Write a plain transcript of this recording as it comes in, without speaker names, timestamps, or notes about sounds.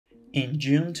In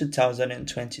June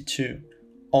 2022,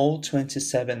 all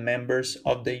 27 members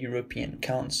of the European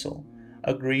Council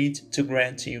agreed to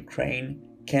grant Ukraine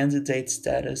candidate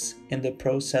status in the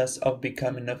process of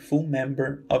becoming a full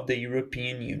member of the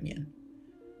European Union.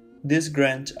 This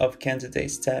grant of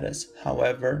candidate status,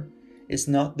 however, is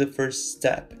not the first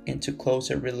step into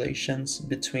closer relations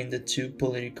between the two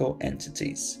political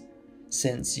entities,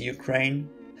 since Ukraine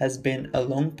has been a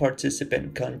long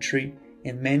participant country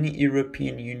in many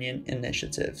European Union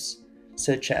initiatives,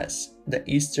 such as the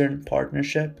Eastern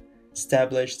Partnership,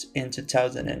 established in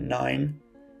 2009,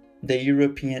 the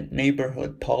European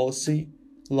Neighbourhood Policy,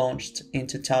 launched in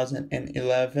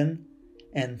 2011,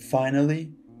 and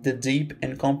finally, the Deep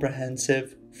and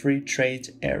Comprehensive Free Trade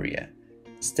Area,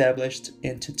 established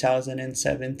in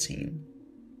 2017.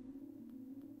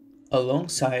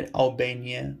 Alongside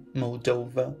Albania,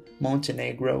 Moldova,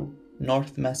 Montenegro,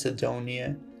 North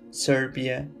Macedonia,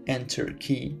 Serbia, and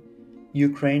Turkey,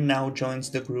 Ukraine now joins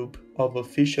the group of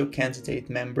official candidate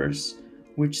members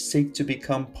which seek to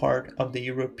become part of the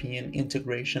European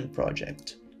integration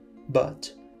project.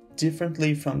 But,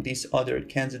 differently from these other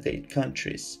candidate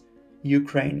countries,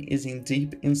 Ukraine is in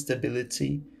deep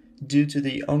instability due to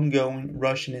the ongoing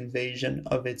Russian invasion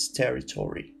of its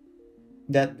territory.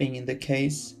 That being the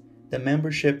case, the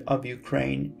membership of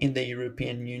Ukraine in the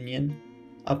European Union,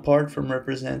 apart from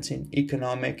representing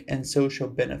economic and social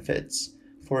benefits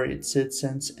for its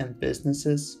citizens and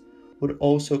businesses, would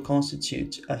also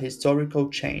constitute a historical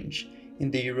change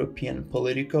in the European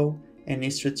political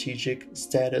and strategic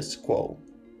status quo.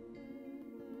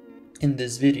 In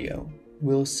this video,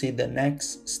 we'll see the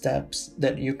next steps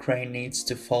that Ukraine needs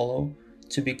to follow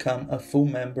to become a full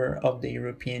member of the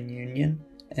European Union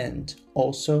and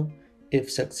also, if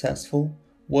successful,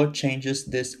 what changes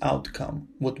this outcome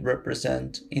would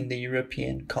represent in the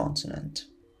European continent.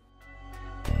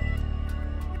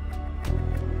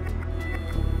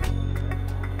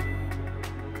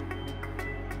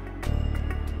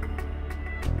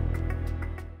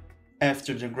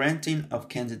 After the granting of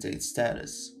candidate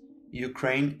status,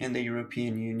 Ukraine and the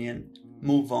European Union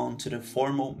move on to the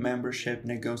formal membership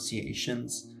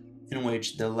negotiations, in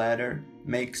which the latter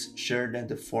makes sure that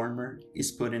the former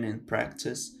is putting in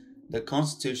practice the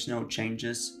constitutional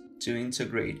changes to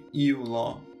integrate EU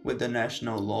law with the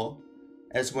national law,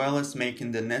 as well as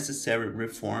making the necessary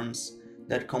reforms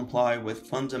that comply with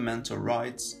fundamental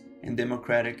rights and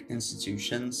democratic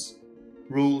institutions,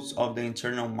 rules of the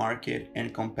internal market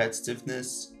and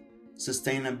competitiveness,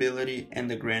 sustainability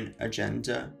and the Green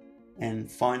Agenda,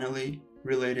 and finally,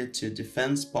 related to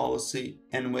defense policy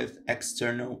and with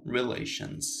external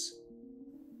relations.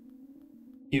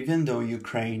 Even though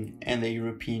Ukraine and the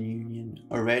European Union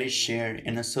already share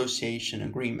an association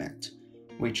agreement,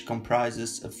 which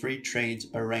comprises a free trade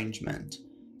arrangement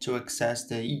to access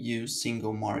the EU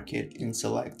single market in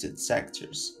selected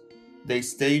sectors, the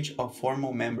stage of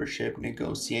formal membership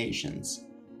negotiations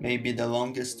may be the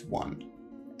longest one,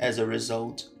 as a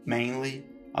result mainly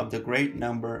of the great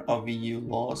number of EU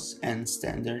laws and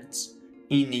standards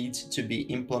in need to be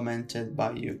implemented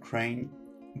by Ukraine,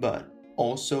 but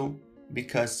also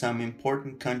because some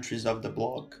important countries of the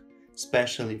bloc,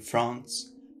 especially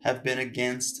France, have been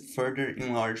against further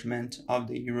enlargement of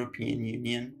the European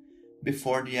Union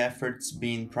before the efforts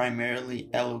being primarily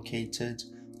allocated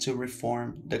to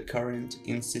reform the current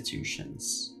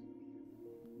institutions.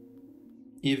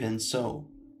 Even so,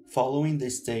 following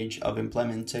the stage of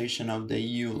implementation of the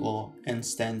EU law and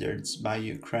standards by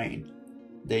Ukraine,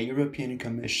 the European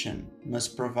Commission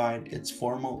must provide its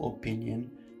formal opinion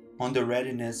on the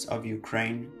readiness of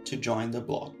Ukraine to join the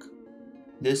bloc.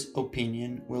 This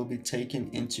opinion will be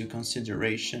taken into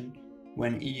consideration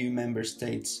when EU member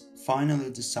states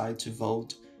finally decide to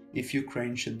vote if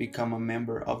Ukraine should become a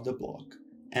member of the bloc,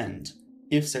 and,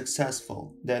 if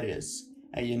successful, that is,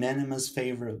 a unanimous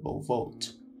favorable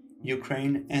vote,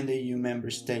 Ukraine and the EU member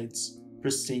states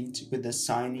proceed with the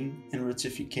signing and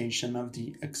ratification of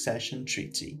the accession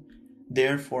treaty,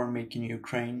 therefore making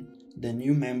Ukraine the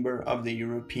new member of the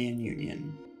European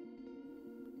Union.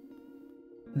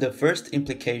 The first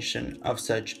implication of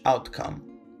such outcome,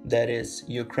 that is,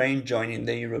 Ukraine joining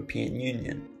the European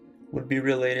Union, would be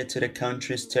related to the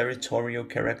country's territorial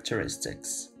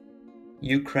characteristics.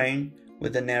 Ukraine,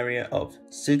 with an area of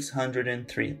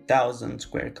 603,000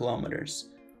 square kilometers,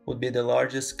 would be the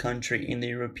largest country in the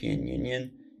European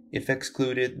Union if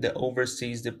excluded the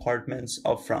overseas departments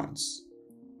of France.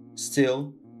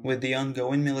 Still, with the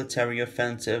ongoing military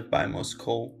offensive by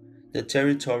Moscow, the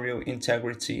territorial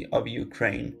integrity of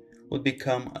Ukraine would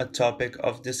become a topic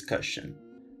of discussion,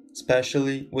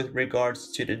 especially with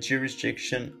regards to the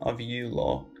jurisdiction of EU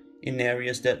law in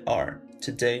areas that are,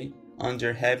 today,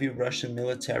 under heavy Russian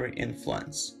military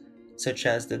influence, such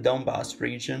as the Donbas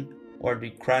region or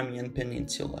the Crimean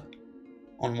Peninsula.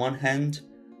 On one hand,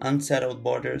 unsettled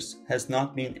borders has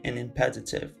not been an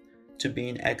impediment to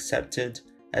being accepted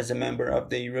as a member of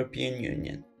the European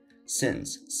Union,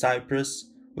 since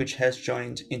Cyprus, which has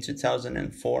joined in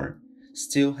 2004,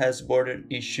 still has border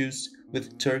issues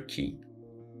with Turkey.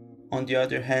 On the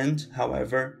other hand,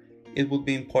 however, it would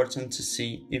be important to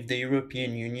see if the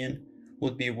European Union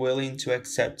would be willing to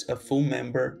accept a full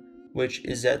member which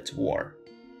is at war,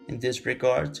 in this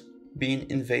regard, being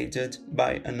invaded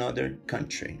by another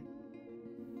country.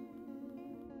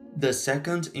 The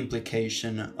second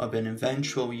implication of an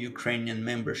eventual Ukrainian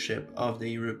membership of the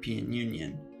European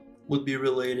Union would be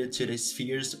related to the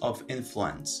spheres of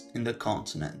influence in the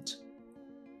continent.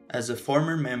 As a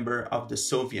former member of the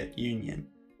Soviet Union,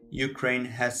 Ukraine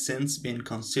has since been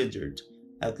considered,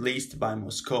 at least by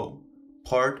Moscow,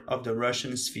 part of the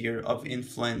Russian sphere of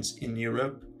influence in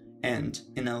Europe and,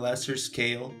 in a lesser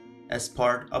scale, as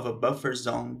part of a buffer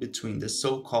zone between the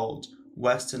so-called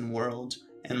Western world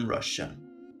and Russia.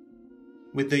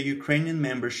 With the Ukrainian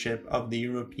membership of the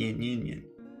European Union,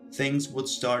 things would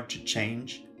start to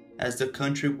change, as the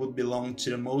country would belong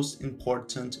to the most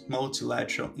important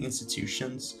multilateral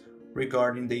institutions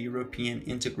regarding the European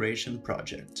integration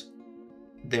project.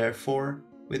 Therefore,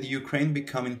 with Ukraine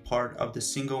becoming part of the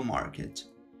single market,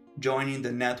 joining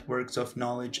the networks of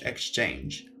knowledge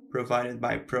exchange provided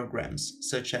by programs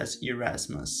such as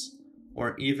Erasmus,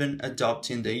 or even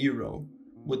adopting the euro,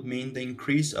 would mean the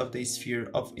increase of the sphere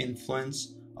of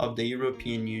influence of the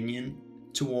European Union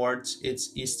towards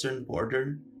its eastern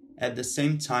border, at the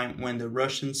same time when the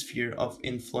Russian sphere of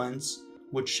influence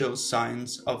would show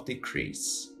signs of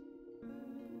decrease.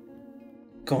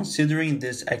 Considering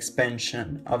this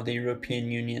expansion of the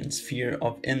European Union's sphere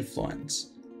of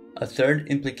influence, a third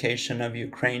implication of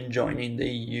Ukraine joining the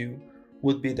EU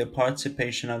would be the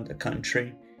participation of the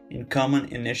country in common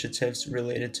initiatives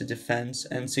related to defense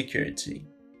and security.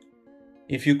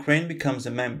 If Ukraine becomes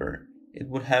a member, it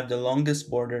would have the longest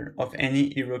border of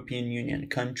any European Union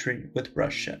country with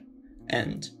Russia,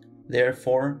 and,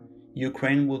 therefore,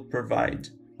 Ukraine would provide,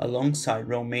 alongside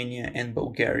Romania and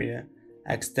Bulgaria,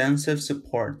 extensive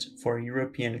support for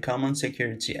European common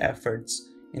security efforts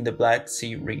in the Black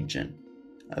Sea region,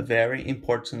 a very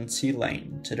important sea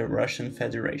lane to the Russian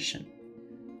Federation.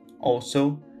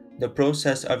 Also, the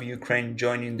process of Ukraine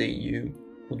joining the EU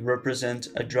would represent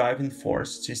a driving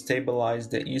force to stabilize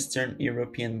the Eastern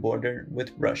European border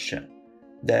with Russia,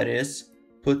 that is,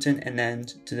 putting an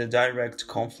end to the direct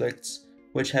conflicts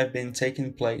which have been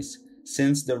taking place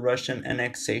since the Russian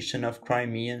annexation of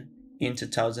Crimea in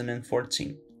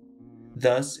 2014,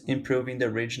 thus improving the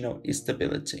regional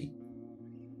stability.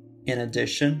 In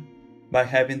addition, by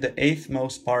having the eighth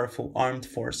most powerful armed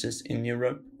forces in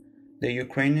Europe, the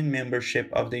Ukrainian membership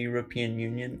of the European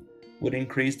Union would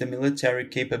increase the military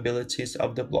capabilities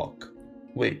of the bloc,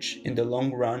 which, in the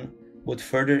long run, would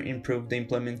further improve the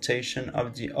implementation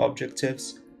of the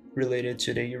objectives related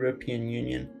to the European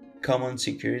Union common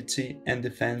security and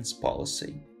defense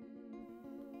policy.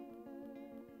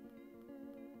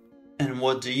 And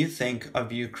what do you think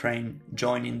of Ukraine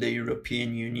joining the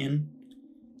European Union?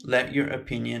 Let your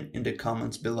opinion in the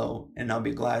comments below, and I'll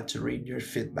be glad to read your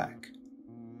feedback.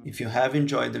 If you have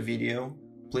enjoyed the video,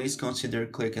 please consider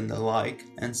clicking the like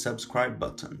and subscribe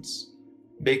buttons.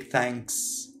 Big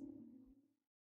thanks!